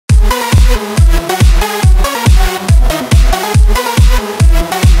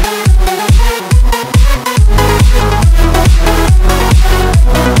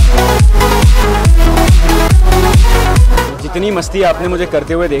मस्ती आपने मुझे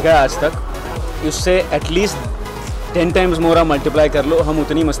करते हुए देखा है आज तक, उससे एटलीस्ट 10 टाइम्स मोर आप मल्टीप्लाई कर लो, हम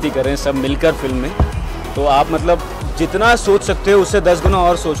उतनी मस्ती कर रहे हैं सब मिलकर फिल्म में। तो आप मतलब जितना सोच सकते हो उससे 10 गुना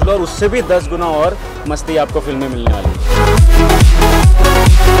और सोच लो, और उससे भी 10 गुना और मस्ती आपको फिल्म में मिलने वाली है।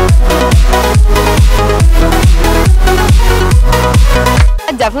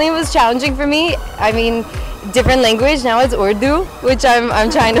 Definitely was challenging for me. I mean, different language. Now it's Urdu, which I'm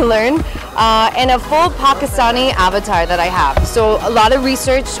trying to learn, and a full Pakistani avatar that I have. So a lot of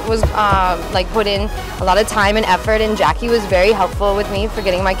research was like put in, a lot of time and effort, and Jackie was very helpful with me for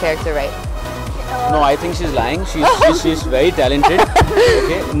getting my character right. No, I think she's lying. She's very talented.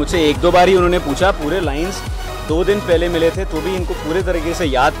 Okay, मुझसे एक दो बार ही उन्होंने पूछा, पूरे lines 2 दिन पहले मिले थे तो भी इनको पूरे तरीके से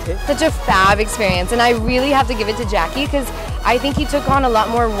याद थे। Such a fab experience, and I really have to give it to Jackie because I think he took on a lot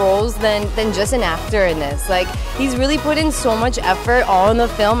more roles than just an actor in this. Like, he's really put in so much effort all in the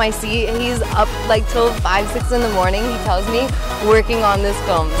film. I see he's up like till 5, 6 in the morning, he tells me, working on this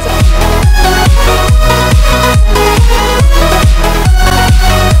film. So